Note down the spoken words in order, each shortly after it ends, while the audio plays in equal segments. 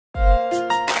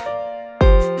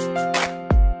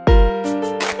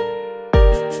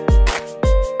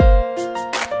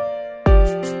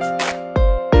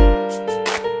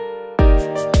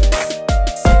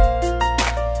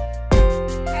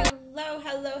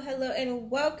hello, and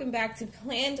welcome back to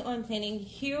Planned on Planning.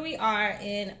 Here we are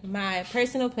in my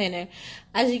personal planner.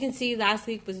 As you can see, last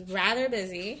week was rather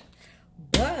busy,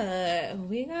 but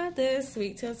we got this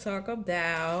week to talk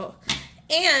about.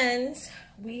 And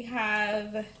we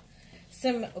have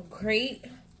some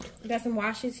got some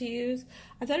washi to use.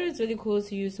 I thought it was really cool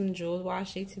to use some jeweled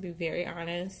washi, to be very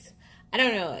honest. I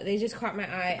don't know, they just caught my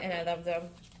eye and I love them.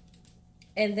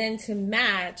 And then to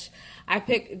match, I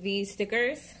picked these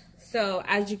stickers. So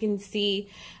as you can see,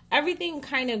 everything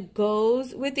kind of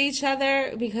goes with each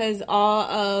other because all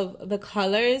of the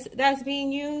colors that's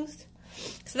being used.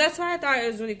 So that's why I thought it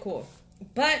was really cool.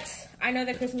 But I know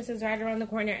that Christmas is right around the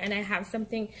corner and I have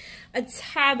something a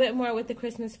tad bit more with the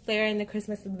Christmas flair and the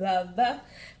Christmas love.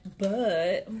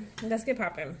 But let's get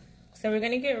popping. So we're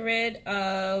going to get rid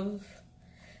of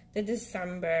the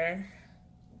December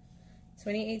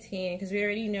 2018 because we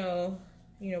already know,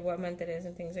 what month it is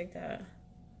and things like that.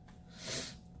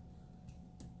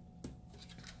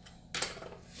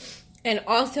 And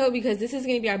also because this is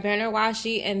going to be our banner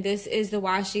washi and this is the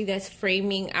washi that's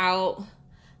framing out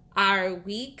our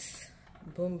weeks.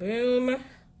 Boom, boom.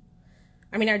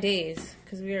 I mean our days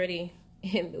because we're already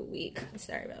in the week.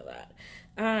 Sorry about that.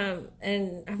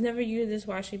 And I've never used this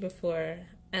washi before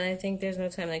and I think there's no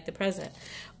time like the present.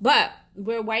 But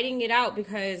we're whiting it out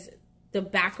because the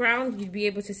background you'd be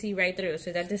able to see right through.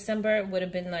 So that December would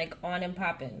have been like on and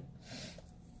popping.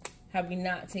 Had we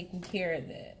not taken care of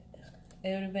it. It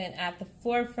would have been at the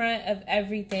forefront of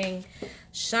everything,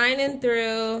 shining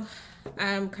through,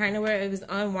 kind of where it was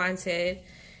unwanted,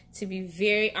 to be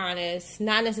very honest.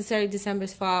 Not necessarily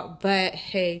December's fault, but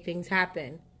hey, things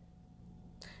happen.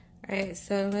 All right,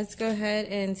 so let's go ahead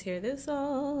and tear this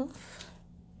off.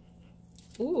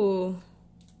 Ooh,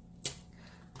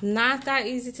 not that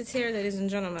easy to tear, ladies and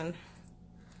gentlemen.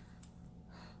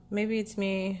 Maybe it's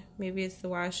me, maybe it's the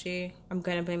washi. I'm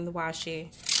gonna blame the washi.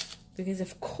 Because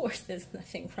of course there's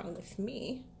nothing wrong with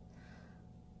me.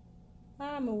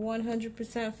 I'm a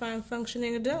 100% fine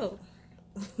functioning adult.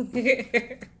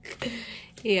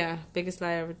 Yeah, biggest lie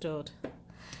I ever told.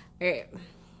 Alright,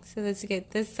 so let's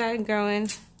get this side going.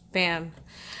 Bam.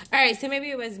 Alright, so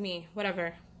maybe it was me.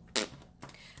 Whatever.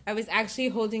 I was actually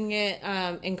holding it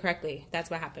incorrectly. That's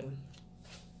what happened.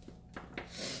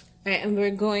 Alright, and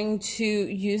we're going to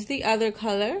use the other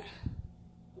color,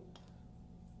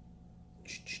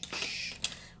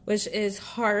 which is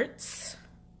hearts.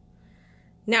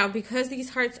 Now, because these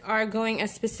hearts are going a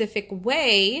specific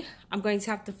way, I'm going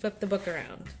to have to flip the book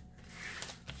around.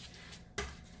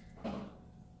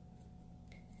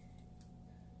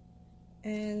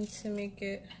 And to make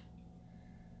it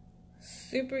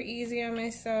super easy on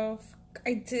myself,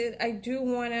 I do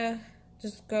want to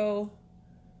just go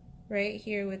right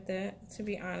here with it, to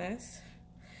be honest.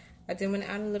 I did want to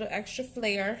add a little extra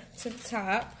flair to the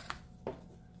top.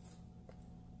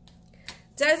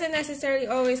 Doesn't necessarily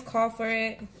always call for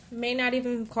it. May not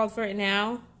even call for it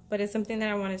now, but it's something that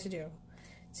I wanted to do,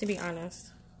 to be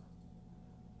honest.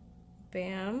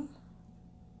 Bam.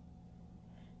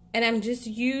 And I'm just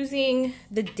using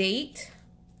the date,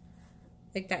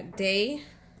 like that day,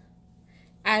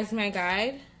 as my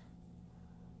guide,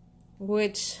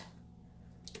 which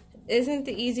isn't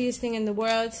the easiest thing in the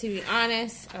world, to be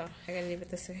honest. Oh, I gotta leave it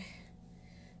this way.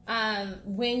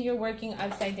 When you're working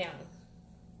upside down.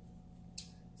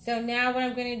 So now what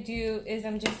I'm going to do is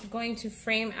I'm just going to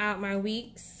frame out my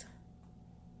weeks.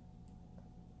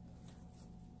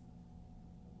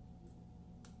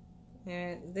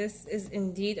 And this is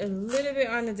indeed a little bit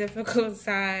on the difficult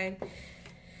side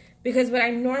because what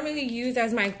I normally use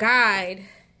as my guide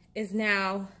is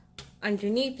now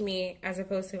underneath me as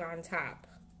opposed to on top.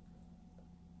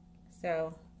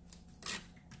 So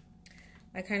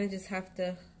I kind of just have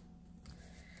to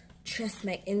trust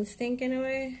my instinct in a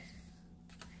way.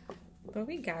 But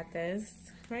we got this,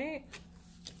 right?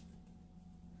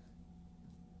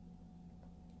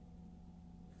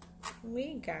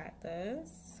 We got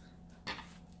this.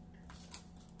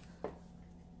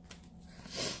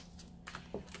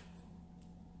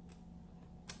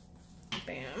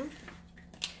 Bam.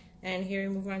 And here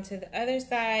we move on to the other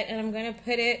side, and I'm going to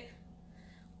put it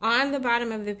on the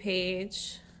bottom of the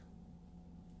page.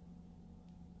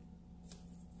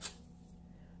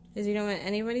 Because you don't want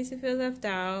anybody to feel left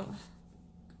out.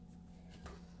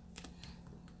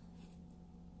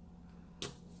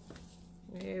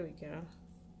 There we go.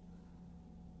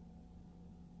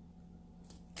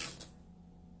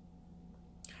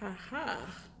 Haha.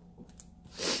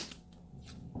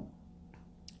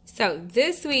 So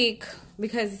this week,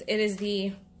 because it is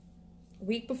the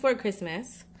week before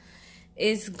Christmas,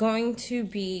 is going to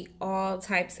be all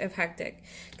types of hectic.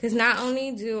 Because not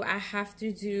only do I have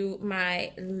to do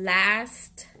my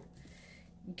last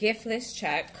gift list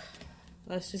check,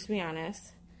 let's just be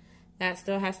honest, that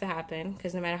still has to happen.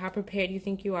 Because no matter how prepared you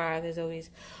think you are, there's always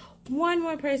one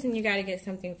more person you got to get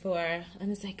something for.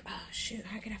 And it's like, oh shoot,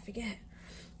 how could I forget?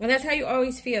 And that's how you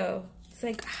always feel. It's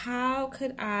like, how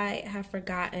could I have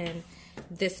forgotten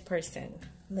this person?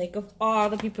 Like, of all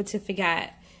the people to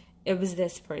forget, it was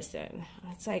this person.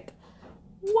 It's like,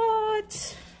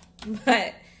 what?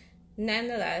 But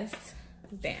nonetheless,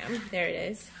 bam, there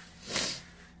it is.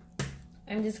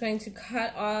 I'm just going to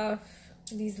cut off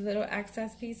these little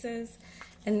excess pieces.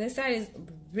 And this side is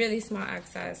really small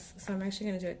excess, so I'm actually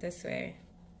going to do it this way.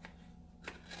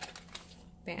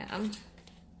 Bam.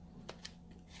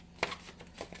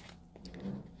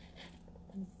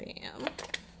 Bam.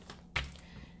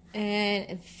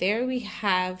 And there we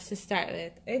have to start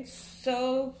with. It's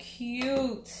so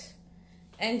cute.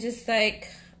 And just like,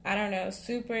 I don't know,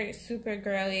 super, super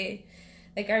girly.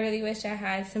 Like, I really wish I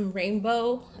had some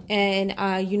rainbow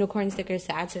and unicorn stickers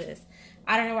to add to this.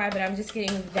 I don't know why, but I'm just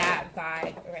getting that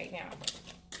vibe right now.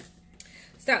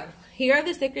 So, here are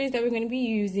the stickers that we're going to be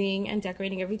using and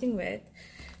decorating everything with.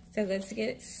 So, let's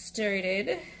get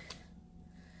started.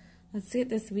 Let's get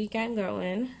this weekend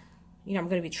going. You know, I'm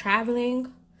going to be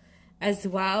traveling as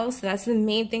well. So, that's the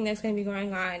main thing that's going to be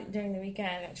going on during the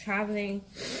weekend. Traveling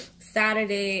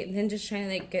Saturday, and then just trying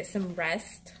to, like, get some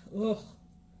rest. Ugh.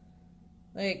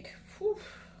 Like, whew,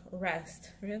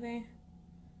 rest. Really?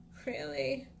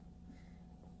 Really?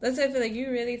 That's what I feel like.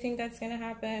 You really think that's going to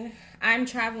happen? I'm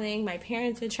traveling. My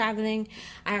parents are traveling.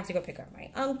 I have to go pick up my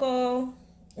uncle.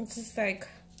 It's just like,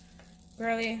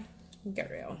 girly, get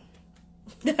real.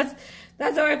 That's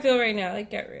how I feel right now.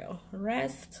 Like, get real.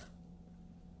 Rest.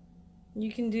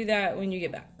 You can do that when you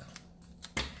get back.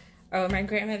 Oh, my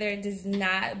grandmother does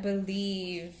not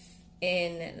believe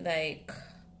in, like,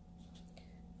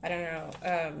 I don't know,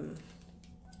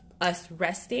 us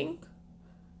resting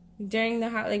during the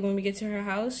house. Like, when we get to her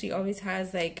house, she always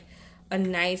has like a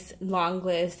nice long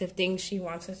list of things she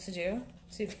wants us to do,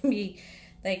 to be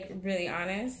like really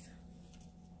honest.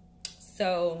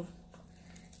 So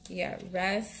yeah,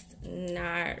 rest,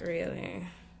 not really.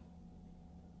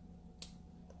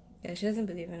 Yeah, she doesn't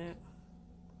believe in it.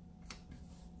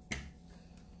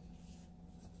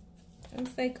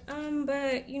 It's like,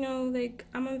 but, you know, like,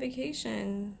 I'm on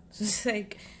vacation. So it's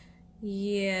like,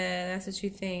 yeah, that's what you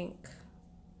think.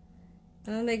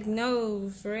 And I'm like, no,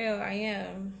 for real, I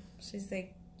am. She's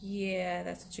like, yeah,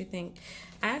 that's what you think.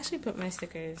 I actually put my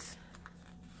stickers.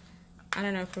 I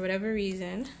don't know, for whatever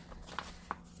reason,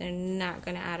 they're not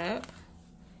going to add up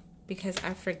because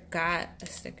I forgot a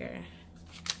sticker.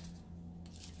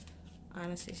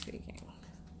 Honestly speaking.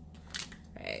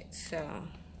 Right, so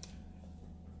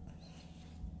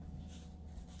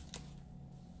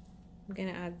I'm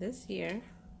gonna add this here.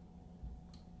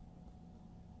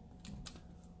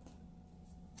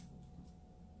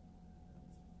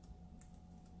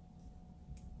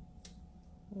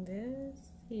 This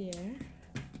here.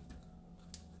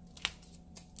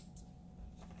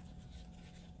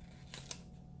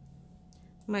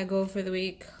 My goal for the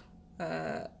week,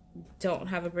 don't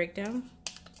have a breakdown.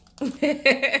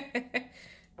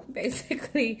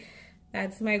 Basically,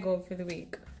 that's my goal for the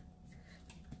week.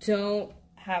 Don't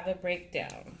have a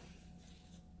breakdown.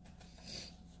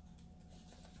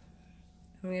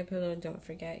 I'm gonna put a little don't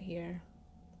forget here.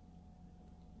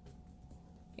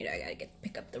 You know, I gotta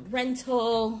pick up the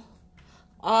rental.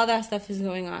 All that stuff is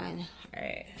going on. All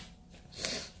right.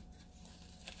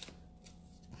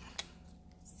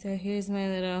 So here's my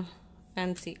little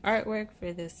fancy artwork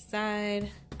for this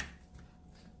side.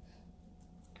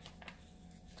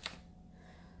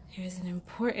 Here's an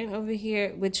important over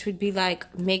here, which would be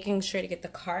like making sure to get the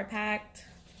car packed.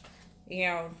 You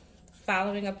know,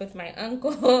 following up with my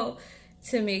uncle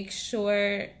to make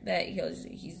sure that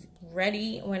he's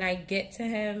ready when I get to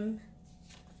him.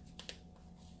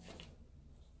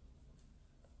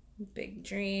 Big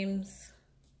dreams.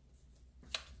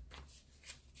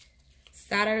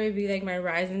 Saturday would be like my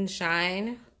rise and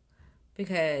shine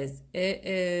because it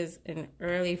is an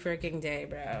early freaking day,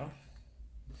 bro.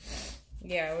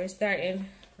 Yeah, we're starting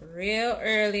real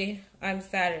early on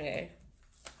Saturday.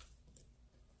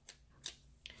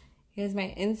 Here's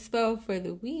my inspo for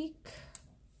the week.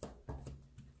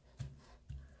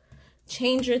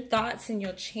 Change your thoughts and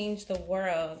you'll change the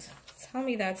world. Tell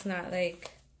me that's not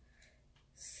like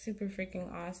super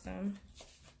freaking awesome.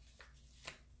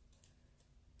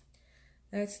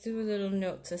 Let's do a little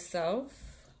note to self.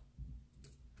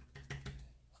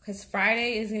 Because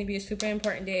Friday is going to be a super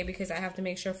important day because I have to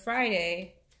make sure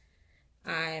Friday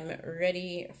I'm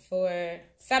ready for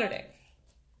Saturday.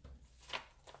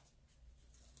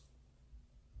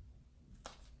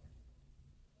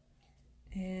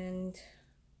 And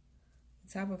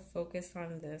let's have a focus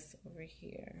on this over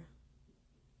here.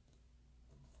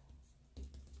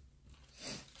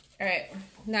 All right,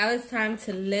 now it's time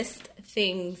to list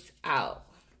things out.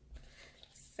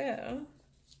 So,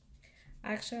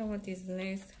 actually I want these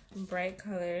nice bright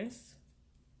colors.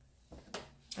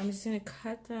 I'm just gonna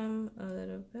cut them a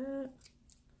little bit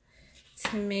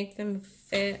to make them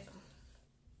fit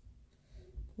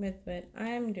with what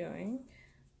I'm doing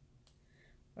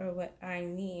or what I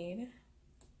need.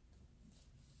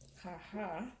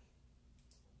 Haha.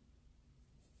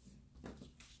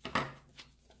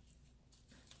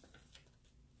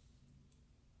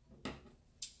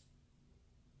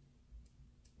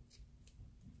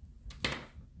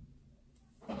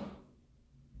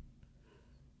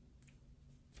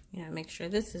 Yeah, make sure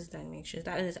this is done. Make sure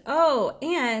that is. Oh,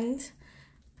 and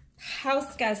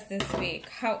house guests this week.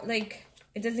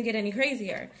 It doesn't get any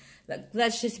crazier. Like,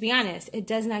 let's just be honest. It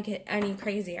does not get any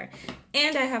crazier.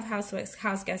 And I have house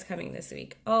guests coming this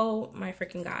week. Oh my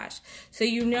freaking gosh. So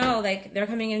you know, like, they're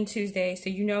coming in Tuesday. So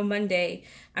you know Monday,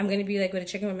 I'm going to be like with a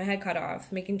chicken with my head cut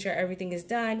off, making sure everything is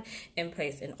done, in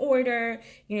place, in order.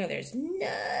 You know, there's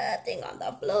nothing on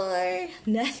the floor.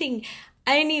 Nothing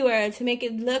anywhere to make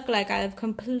it look like I have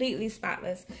completely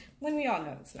spotless, when we all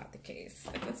know it's not the case.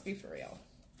 Like, let's be for real.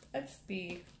 Let's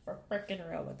be for freaking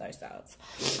real with ourselves.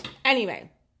 Anyway,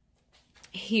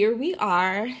 here we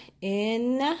are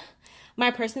in my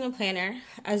personal planner.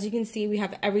 As you can see, we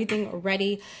have everything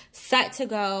ready, set to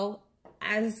go.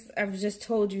 As I've just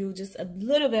told you, just a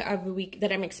little bit of a week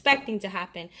that I'm expecting to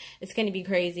happen. It's going to be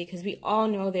crazy because we all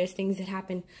know there's things that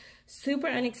happen super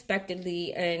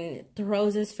unexpectedly and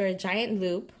throws us for a giant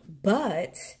loop.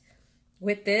 But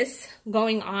with this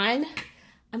going on,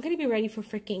 I'm going to be ready for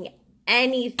freaking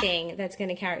anything that's going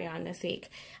to carry on this week.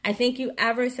 I thank you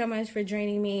ever so much for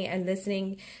joining me and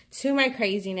listening to my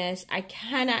craziness. I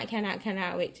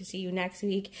cannot wait to see you next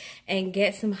week and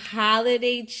get some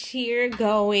holiday cheer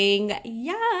going.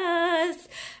 Yes.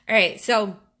 All right.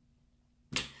 So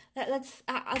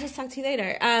I'll just talk to you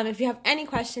later. If you have any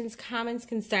questions, comments,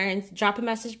 concerns, drop a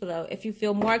message below. If you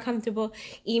feel more comfortable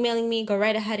emailing me, go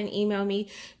right ahead and email me.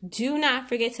 Do not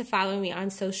forget to follow me on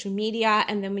social media.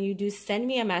 And then when you do, send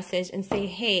me a message and say,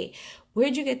 hey,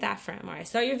 where'd you get that from? Or I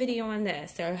saw your video on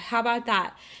this, or how about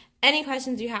that? Any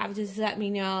questions you have, just let me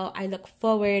know. I look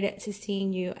forward to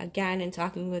seeing you again and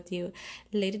talking with you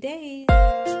later days.